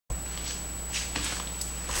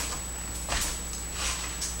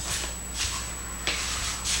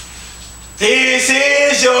This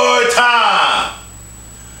is your time.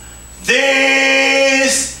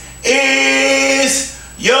 This is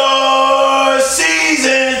your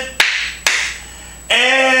season.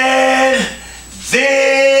 And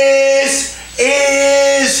this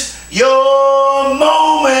is your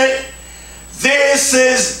moment. This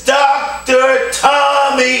is Dr.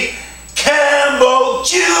 Tommy Campbell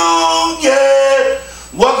Jr.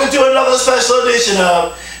 Welcome to another special edition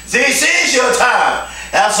of This Is Your Time.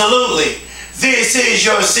 Absolutely. This is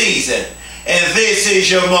your season. And this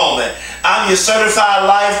is your moment. I'm your certified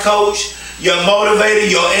life coach, your motivator,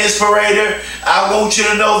 your inspirator. I want you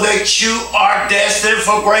to know that you are destined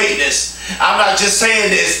for greatness. I'm not just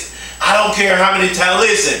saying this. I don't care how many times.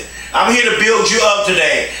 Listen, I'm here to build you up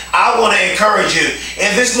today. I want to encourage you.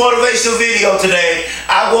 In this motivational video today,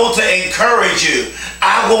 I want to encourage you.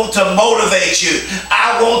 I want to motivate you.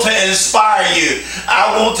 I want to inspire you.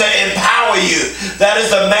 I want to empower you. That is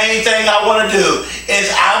the main thing I want to do, is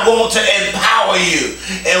I want to empower you.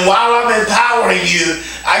 And while I'm empowering you,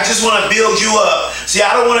 I just want to build you up. See,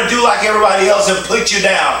 I don't want to do like everybody else and put you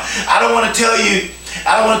down. I don't want to tell you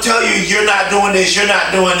you're not doing this, you're not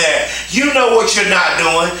doing that. You know what you're not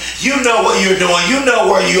doing. You know what you're doing. You know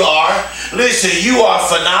where you are. Listen, you are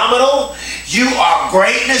phenomenal. You are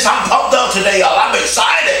greatness. I'm pumped up today, y'all. I'm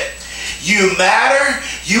excited. You matter.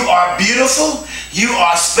 You are beautiful. You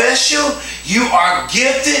are special. You are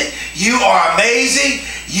gifted. You are amazing.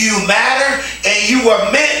 You matter. And you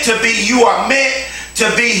are meant to be. You are meant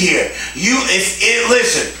to be here.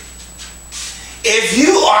 Listen. If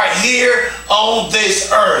you are here on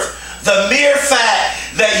this earth, the mere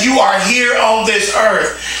fact that you are here on this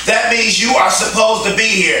earth, that means you are supposed to be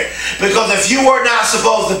here. Because if you were not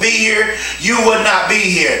supposed to be here, you would not be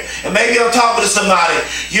here. And maybe I'm talking to somebody.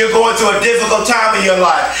 You're going through a difficult time in your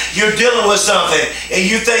life. You're dealing with something, and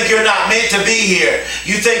you think you're not meant to be here.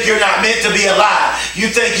 You think you're not meant to be alive. You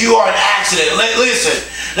think you are an accident. Listen,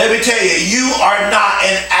 let me tell you, you are not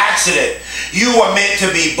an accident. You are meant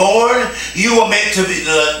to be born. You are meant to be.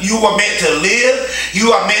 You are meant to live.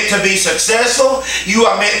 You are meant to be successful. You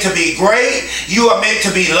are meant to be great. You are meant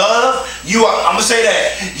to be loved. I'm gonna say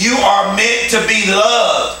that. You are meant to be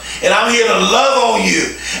loved, and I'm here to love on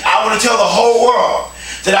you. I want to tell the whole world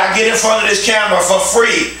that I get in front of this camera for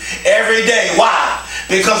free every day. Why?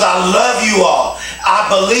 Because I love you all. I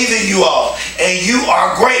believe in you all, and you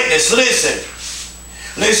are greatness. Listen.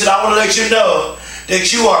 I want to let you know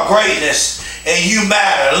that you are greatness and you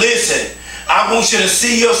matter. Listen, I want you to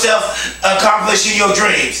see yourself accomplishing your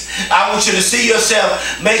dreams. I want you to see yourself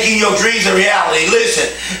making your dreams a reality. Listen,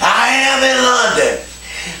 I am in London.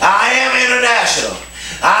 I am international.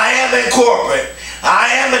 I am in corporate.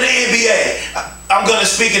 I am in the NBA. I'm going to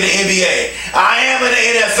speak in the NBA. I am in the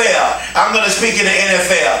NFL. I'm going to speak in the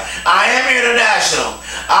NFL. I am international.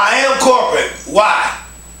 I am corporate. Why?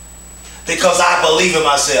 Because I believe in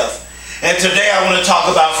myself. And today I want to talk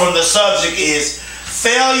about, from the subject is,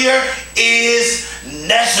 failure is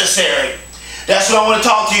necessary. That's what I want to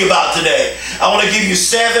talk to you about today. I want to give you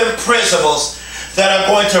 7 principles that are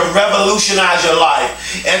going to revolutionize your life.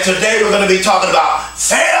 And today we're going to be talking about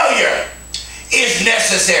failure is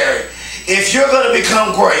necessary. If you're going to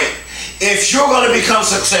become great, if you're going to become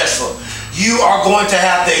successful, you are going to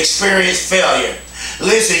have to experience failure.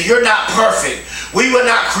 Listen, you're not perfect. We were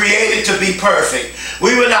not created to be perfect.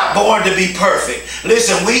 We were not born to be perfect.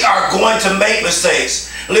 Listen, we are going to make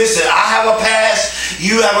mistakes. Listen, I have a past,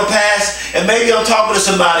 you have a past, and maybe I'm talking to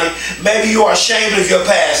somebody, maybe you are ashamed of your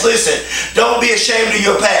past. Listen, don't be ashamed of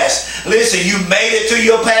your past. Listen, you made it through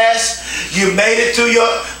your past, you made it through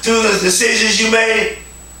the decisions you made,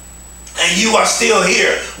 and you are still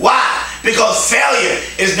here. Why? Because failure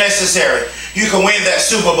is necessary. You can win that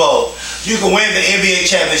Super Bowl. You can win the NBA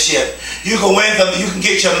championship. You can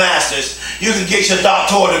get your master's. You can get your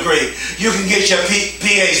doctoral degree. You can get your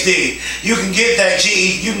PhD. You can get that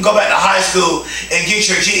GED. You can go back to high school and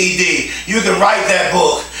get your GED. You can write that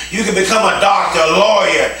book. You can become a doctor, a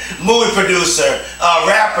lawyer, movie producer, a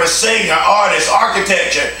rapper, singer, artist,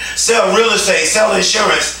 architecture, sell real estate, sell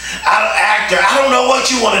insurance, actor. I don't know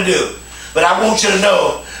what you want to do, but I want you to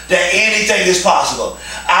know that anything is possible.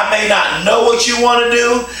 I may not know what you want to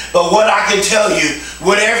do, but what I can tell you,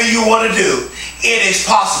 whatever you want to do, it is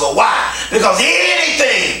possible. Why? Because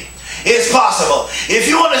anything is possible. If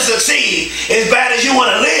you want to succeed as bad as you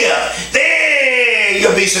want to live, then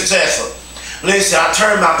you'll be successful. Listen, I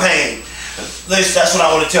turn my pain. Listen, that's what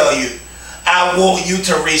I want to tell you. I want you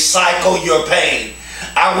to recycle your pain.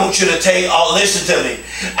 I want you to take all, listen to me.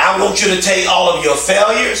 I want you to take all of your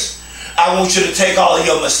failures. I want you to take all of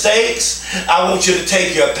your mistakes. I want you to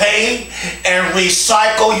take your pain and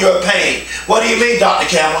recycle your pain. What do you mean, Dr.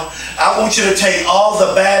 Campbell? I want you to take all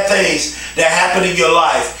the bad things that happen in your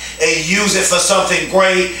life and use it for something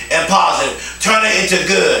great and positive. Turn it into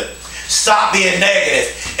good. Stop being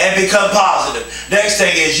negative and become positive. Next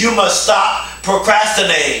thing is you must stop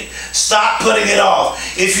procrastinating. Stop putting it off.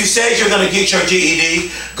 If you said you're going to get your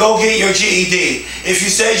GED, go get your GED. If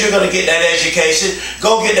you said you're going to get that education,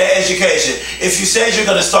 go get that education. If you said you're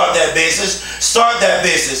going to start that business, start that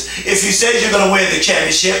business. If you said you're going to win the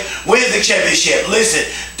championship, win the championship. Listen,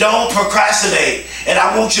 don't procrastinate. And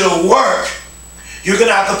I want you to work. You're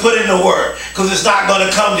going to have to put in the work because it's not going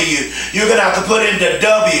to come to you. You're going to have to put in the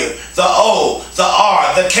W, the O, the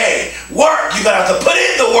R, the K. Work. You're going to have to put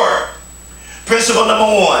in the work. Principle number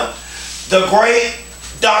 1. The great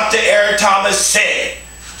Dr. Eric Thomas said,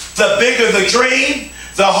 the bigger the dream,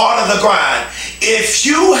 the harder the grind. If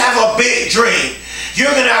you have a big dream,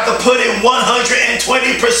 you're going to have to put in 120%.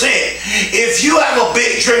 If you have a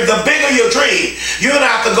big dream, the bigger your dream, you're going to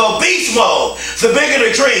have to go beast mode. The bigger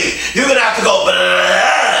the dream, you're going to have to go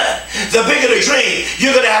blah. The bigger the dream,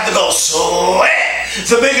 you're going to have to go sweat.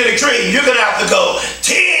 The bigger the dream, you're going to have to go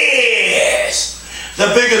tears.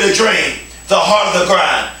 The bigger the dream, the harder the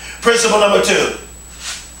grind. Principle number 2.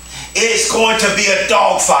 It's going to be a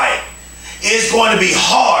dogfight. It's going to be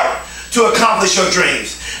hard to accomplish your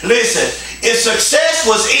dreams. Listen, if success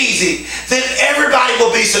was easy, then everybody will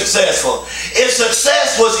be successful. If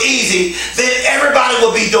success was easy, then everybody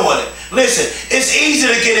will be doing it. Listen, it's easy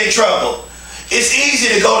to get in trouble. It's easy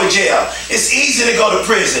to go to jail. It's easy to go to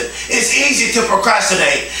prison. It's easy to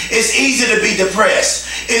procrastinate. It's easy to be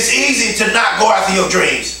depressed. It's easy to not go after your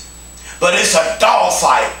dreams. But it's a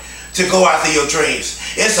dogfight to go after your dreams.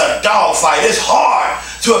 It's a dogfight. It's hard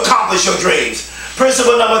to accomplish your dreams.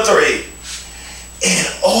 Principle number 3. In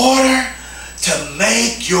order to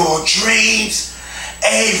make your dreams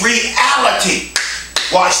a reality,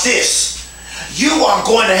 watch this, you are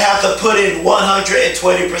going to have to put in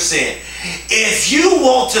 120%. If you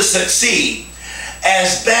want to succeed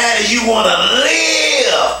as bad as you want to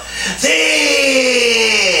live,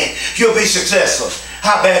 then you'll be successful.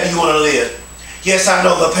 How bad do you want to live? Yes, I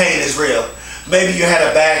know the pain is real. Maybe you had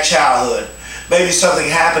a bad childhood. Maybe something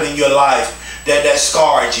happened in your life that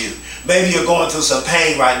scarred you. Maybe you're going through some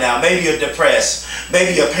pain right now. Maybe you're depressed.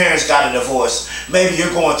 Maybe your parents got a divorce. Maybe you're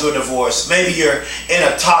going through a divorce. Maybe you're in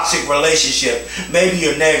a toxic relationship. Maybe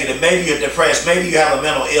you're negative. Maybe you're depressed. Maybe you have a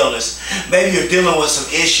mental illness. Maybe you're dealing with some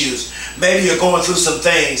issues. Maybe you're going through some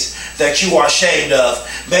things that you are ashamed of.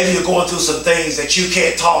 Maybe you're going through some things that you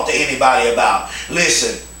can't talk to anybody about.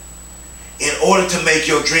 Listen, in order to make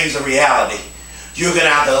your dreams a reality, you're going to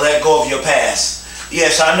have to let go of your past.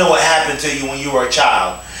 Yes, I know what happened to you when you were a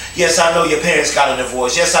child. Yes, I know your parents got a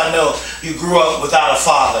divorce. Yes, I know you grew up without a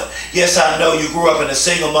father. Yes, I know you grew up in a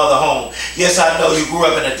single mother home. Yes, I know you grew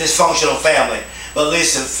up in a dysfunctional family. But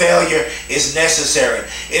listen, failure is necessary.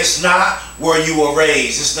 It's not where you were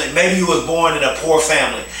raised. It's not, maybe you were born in a poor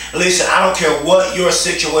family. Listen, I don't care what your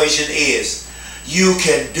situation is. You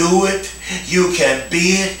can do it. You can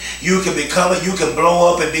be it. You can become it. You can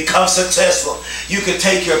blow up and become successful. You can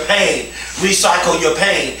take your pain, recycle your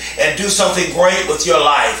pain, and do something great with your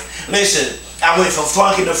life. Listen, I went from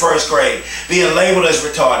flunking to first grade, being labeled as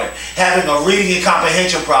retarded, having a reading and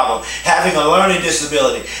comprehension problem, having a learning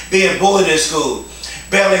disability, being bullied in school,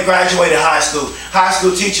 barely graduated high school. High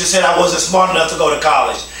school teacher said I wasn't smart enough to go to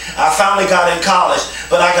college. I finally got in college,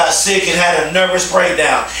 but I got sick and had a nervous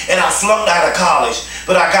breakdown, and I flunked out of college,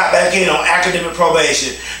 but I got back in on academic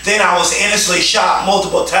probation. Then I was innocently shot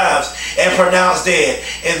multiple times and pronounced dead,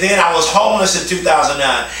 and then I was homeless in 2009,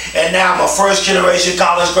 and now I'm a first-generation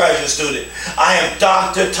college graduate student. I am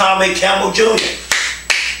Dr. Tommy Campbell Jr.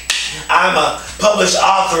 I'm a published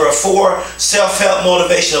author of 4 self-help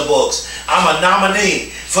motivational books. I'm a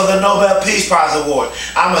nominee for the Nobel Peace Prize Award.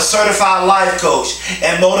 I'm a certified life coach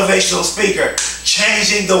and motivational speaker,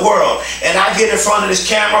 changing the world. And I get in front of this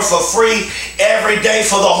camera for free every day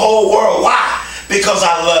for the whole world. Why? Because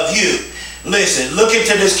I love you. Listen, look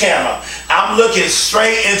into this camera. I'm looking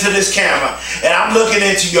straight into this camera, and I'm looking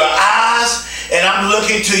into your eyes, and I'm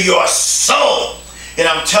looking to your soul. And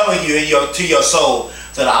I'm telling you to your soul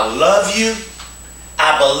that I love you,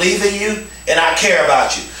 I believe in you, and I care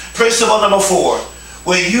about you. Principle number 4.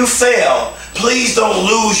 When you fail, please don't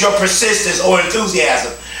lose your persistence or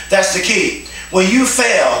enthusiasm. That's the key. When you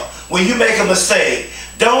fail, when you make a mistake,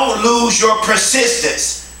 don't lose your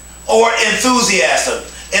persistence or enthusiasm.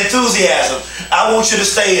 I want you to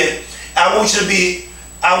stay in. I want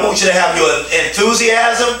you to have your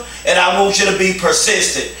enthusiasm and I want you to be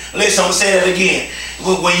persistent. Listen, I'm going to say that again.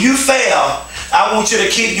 When you fail, I want you to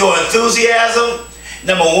keep your enthusiasm,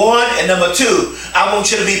 number one, and number two, I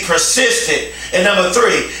want you to be persistent, and number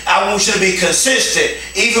three, I want you to be consistent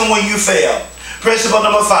even when you fail. Principle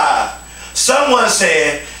number 5. Someone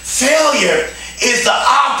said, failure is the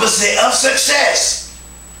opposite of success.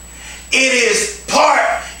 It is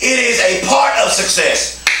a part of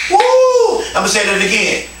success. Woo! I'm going to say that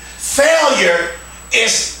again. Failure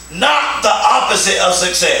is not the opposite of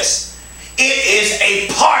success. It is a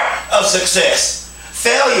part of success.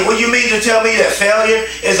 Failure, what do you mean to tell me that failure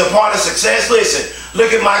is a part of success? Listen,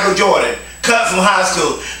 look at Michael Jordan, cut from high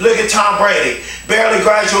school. Look at Tom Brady, barely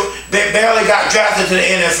got drafted to the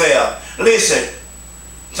NFL. Listen,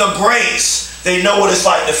 the greats, they know what it's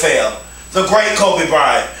like to fail. The great Kobe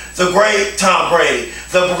Bryant, the great Tom Brady,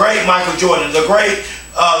 the great Michael Jordan, the great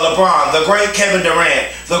LeBron, the great Kevin Durant,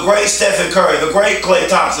 the great Stephen Curry, the great Klay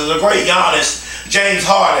Thompson, the great Giannis, James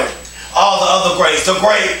Harden, all the other greats, the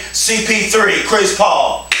great CP3, Chris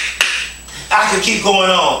Paul. I could keep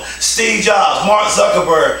going on. Steve Jobs, Mark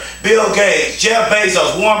Zuckerberg, Bill Gates, Jeff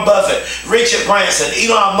Bezos, Warren Buffett, Richard Branson,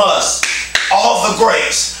 Elon Musk, all the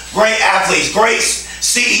greats, great athletes, great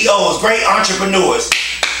CEOs, great entrepreneurs.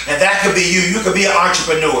 And that could be you. You could be an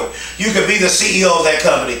entrepreneur. You could be the CEO of that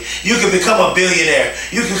company. You could become a billionaire.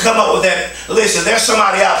 You can come up with that. Listen, there's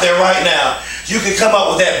somebody out there right now. You can come up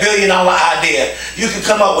with that $1 billion idea. You can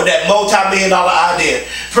come up with that multi-million-dollar idea.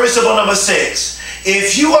 Principle number 6.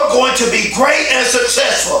 If you are going to be great and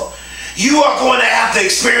successful, you are going to have to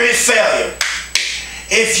experience failure.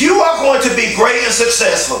 If you are going to be great and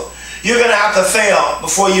successful, you're going to have to fail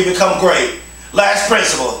before you become great. Last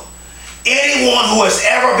principle. Anyone who has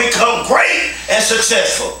ever become great and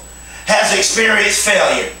successful has experienced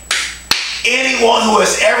failure. Anyone who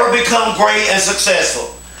has ever become great and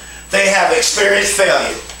successful, they have experienced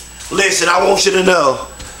failure. Listen, I want you to know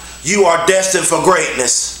you are destined for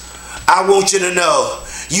greatness. I want you to know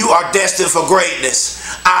you are destined for greatness.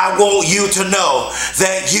 I want you to know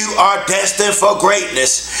that you are destined for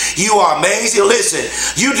greatness. You are amazing. Listen,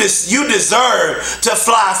 you deserve to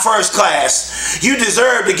fly first class. You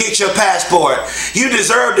deserve to get your passport. You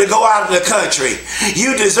deserve to go out of the country.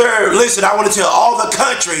 You deserve, listen, I want to tell all the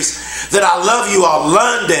countries that I love you all.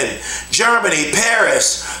 London, Germany,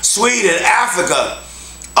 Paris, Sweden, Africa,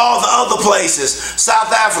 all the other places,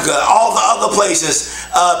 South Africa, all the other places,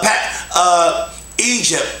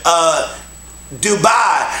 Egypt,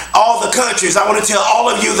 Dubai, all the countries. I want to tell all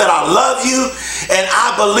of you that I love you and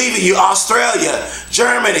I believe in you. Australia,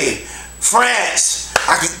 Germany, France,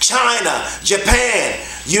 China, Japan,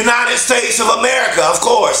 United States of America, of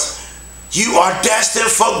course. You are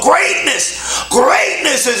destined for greatness.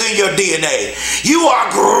 Greatness is in your DNA. You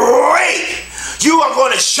are great. You are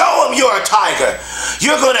going to show them you're a tiger.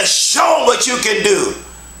 You're going to show them what you can do.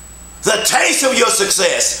 The taste of your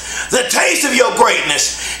success, the taste of your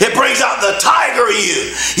greatness, it brings out the tiger in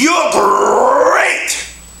you. You're great.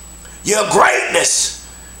 Your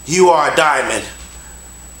greatness, you are a diamond.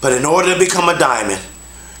 But in order to become a diamond,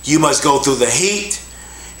 you must go through the heat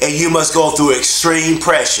and you must go through extreme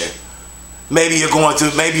pressure. Maybe you're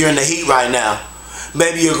in the heat right now.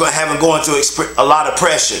 Maybe you're going through a lot of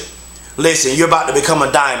pressure. Listen, you're about to become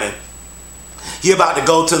a diamond. You're about to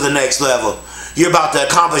go to the next level. You're about to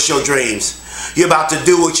accomplish your dreams. You're about to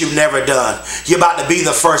do what you've never done. You're about to be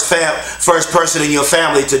the first person in your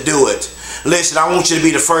family to do it. Listen, I want you to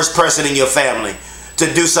be the first person in your family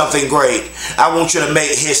to do something great. I want you to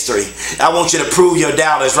make history. I want you to prove your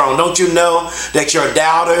doubters wrong. Don't you know that your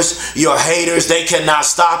doubters, your haters, they cannot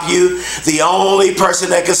stop you? The only person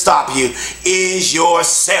that can stop you is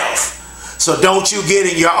yourself. So don't you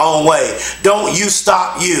get in your own way. Don't you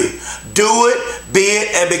stop you. Do it, be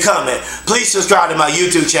it, and become it. Please subscribe to my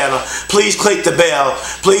YouTube channel. Please click the bell.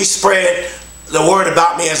 Please spread the word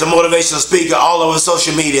about me as a motivational speaker all over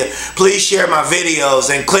social media. Please share my videos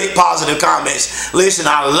and click positive comments. Listen,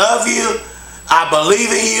 I love you. I believe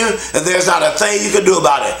in you. And there's not a thing you can do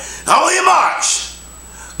about it. On your march.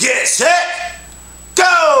 Get set.